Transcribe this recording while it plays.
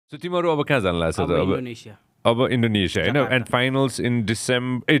So तिमीहरु अब कहाँ जान लाग्छ त अब इन्डोनेसिया हैन एन्ड फाइनल्स इन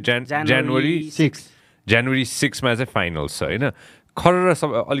जनवरी 6 मा चाहिँ फाइनल्स छ हैन खर सब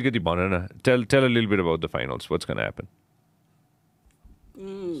अलिकति भन न tell a little beet about the finals what's gonna happen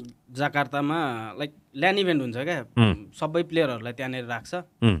जाकार्तामा like land event हुन्छ क्या सबै प्लेयरहरूलाई त्यहाँनिर राख्छ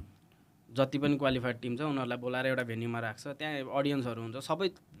जति पनि क्वालिफाइड टिम छ उनीहरूलाई बोलाएर एउटा भेन्यूमा राख्छ त्यहाँ अडियन्सहरू हुन्छ सबै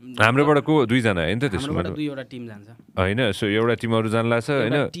हाम्रोबाट को दुईजना हैन त त्यसमा हाम्रोबाट दुईवटा टिम जान्छ हैन सो एउटा टिमहरु जानला छ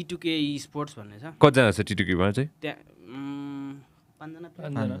हैन T2K स्पोर्ट्स भन्ने छ कतिजना छ T2K मा चाहिँ त्यहाँ 5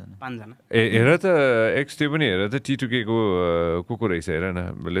 जना हेर त एक्स त्यो पनि हेर त T2K को रहेछ हेर न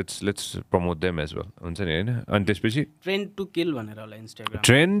let's promote them as well हुन्छ नि हैन अनि त्यसपछि ट्रेन्ड टु किल भनेर होला Instagram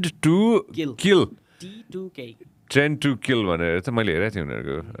trend to kill T2K trend to kill भनेर त मैले हेरेको थिएँ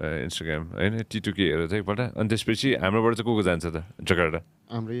उनीहरूको इन्स्टाग्राम होइन T2K हेरेर चाहिँ एकपल्ट अनि त्यसपछि हाम्रोबाट चाहिँ को जान्छ त जकार्ता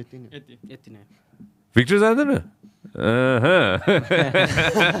हाम्रो यति नै भिक्टर जाँदैन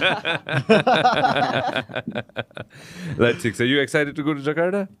That's it. Are you excited to go to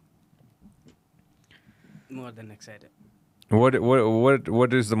Jakarta? More than excited.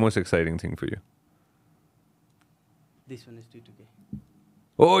 What is the most exciting thing for you? This one is T2K.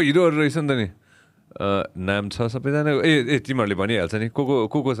 Oh, you know रहेछ नि त नि नाम छ सबैजना ए तिमीहरूले भनिहाल्छ नि को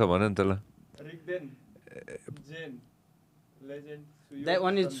छ भन नि त ल रिगदेन जेन लेजेन्ड That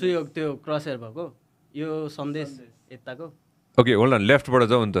one is सुयोग त्यो क्रसर भएको यो सन्देश यताको ओके होल्ड अन लेफ्टबाट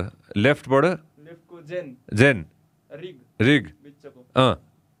जाऊ नि त लेफ्टबाट लेफ्टको जेन रिग बिचको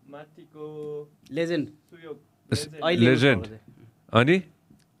माथिको लेजेन्ड सुयोग लेजेन्ड अनि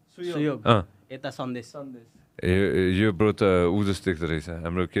सुयोग यता सन्देश यो ब्रो त ऊ जस्तो देख्दो रहेछ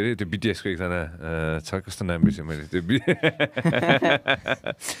हाम्रो के अरे त्यो BTS को एकजना छ कस्तो नाम बिर्सेँ मैले त्यो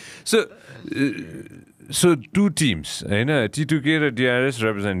So two teams हैन T2K र DRS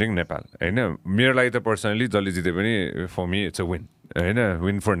representing Nepal हैन मेरो लागि त पर्सनली जसले जिते पनि for me it's a win हैन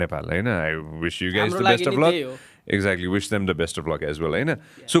win for Nepal हैन I wish you guys the best of luck exactly wish them the best of luck as well हैन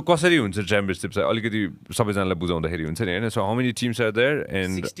so कसरी हुन्छ च्याम्पियनशिप चाहिँ अलिकति सबैजनालाई बुझाउँदाखेरि हुन्छ नि हैन so how many teams are there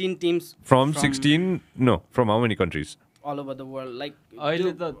and 16 teams from 16 no from how many countries all over the world like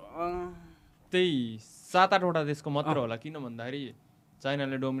अहिले त त्यही 7-8 वटा देशको मात्र होला किन भन्दाखेरि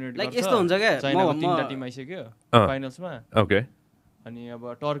चाइनाले डोमिनेट गर्छ यस्तो हुन्छ के चाइनाको 3टा टिम आइसक्यो फाइनल्समा ओके अनि अब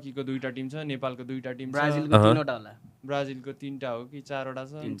टर्कीको 2टा टिम छ नेपालको 2टा टिम छ ब्राजिलको 3वटा होला ब्राजिलको 3टा हो कि 4वटा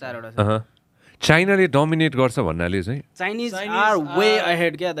छ 3-4वटा छ चाइनाले डोमिनेट गर्छ भन्नाले चाहिँ चाइनिज आर वे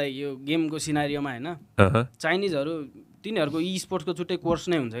अहेड क्या दाइ यो गेमको सिनारियोमा हैन चाइनिजहरु तिनीहरुको ई स्पोर्ट्सको छुट्टै कोर्स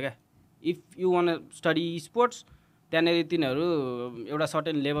नै हुन्छ क्या if you want study sports त्यहाँनेरि तिनीहरु एउटा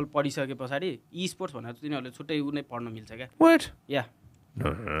सर्टेन लेभल पढिसके पछाडी ई स्पोर्ट्स भनेर तिनीहरुले छुट्टै उ नै पढ्न मिल्छ क्या व्हाट या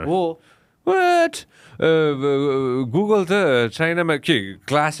हो व्हाट गुगल त चाइनामा के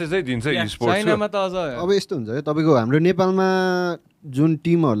क्लासेसै दिन्छ ई स्पोर्ट्स चाइनामा त अझ अब यस्तो हुन्छ है तपाईको हाम्रो नेपालमा जुन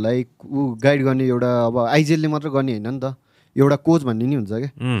टिमहरुलाई गाइड गर्ने एउटा अब आइजिएल ले मात्र गर्ने हैन नि त एउटा कोच भन्ने नि हुन्छ के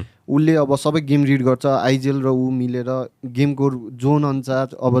उले अब सबै गेम रिड गर्छ आइजिएल र उ मिलेर गेमको जोन अनुसार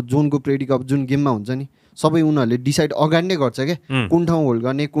अब जोनको प्रेडिक्ट अब जुन गेममा हुन्छ नि सबै उनीहरुले डिसाइड अगाडि नै गर्छ के कुन ठाउँ होल्ड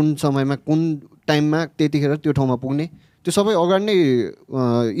गर्ने कुन समयमा कुन टाइममा त्यतिखेर त्यो ठाउँमा पुग्ने त्यो सबै अगाडि नै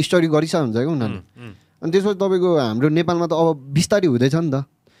स्टडी गरिसा हुन्छ के उनीहरुले अनि त्यसपछि तपाईको हाम्रो नेपालमा त अब बिस्तारै हुँदैछ नि त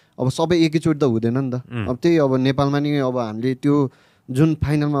अब सबै एकैचोटि त हुँदैन नि त अब त्यही अब नेपालमा नि अब हामीले त्यो जुन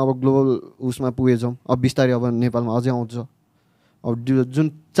फाइनलमा अब ग्लोबल उसमा पुगेछौँ अब बिस्तारै अब नेपालमा अझै आउँछ अब जुन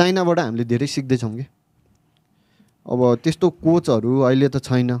चाइनाबाट हामीले धेरै सिक्दैछौँ कि अब त्यस्तो कोचहरू अहिले त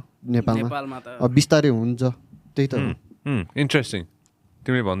छैन नेपालमा अब बिस्तारै हुन्छ त्यही त इन्ट्रेस्टिङ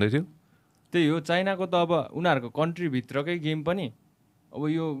तिमीले भन्दै थियौ त्यही हो चाइनाको त अब उनीहरूको कन्ट्री भित्रकै गेम पनि अब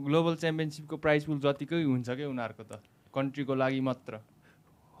यो ग्लोबल च्याम्पियनशिपको प्राइज पुल जतिकै हुन्छ के उनीहरूको त कन्ट्रीको लागि मात्र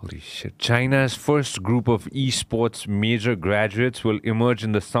Holy shit. China's first group of esports major graduates will emerge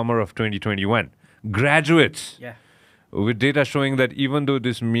in the summer of 2021. Graduates! Yeah. With data showing that even though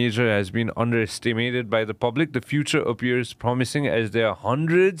this major has been underestimated by the public, the future appears promising as there are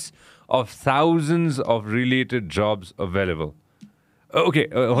hundreds of thousands of related jobs available. Okay,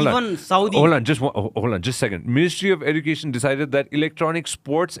 hold on. Saudi. Hold on, just a second. Ministry of Education decided that electronic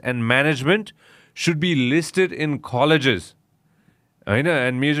sports and management should be listed in colleges.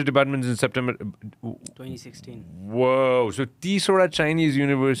 And major departments in September 2016. Whoa! So 30 Chinese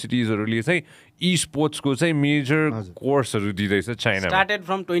universities are esports ko चाहिँ major courseहरू दिँदैछ China. Started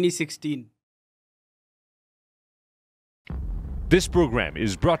from 2016. This program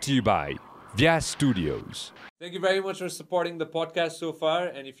is brought to you by Vyas Studios. Thank you very much for supporting the podcast so far.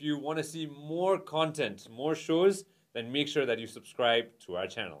 And if you want to see more content, more shows, then make sure that you subscribe to our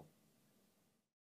channel.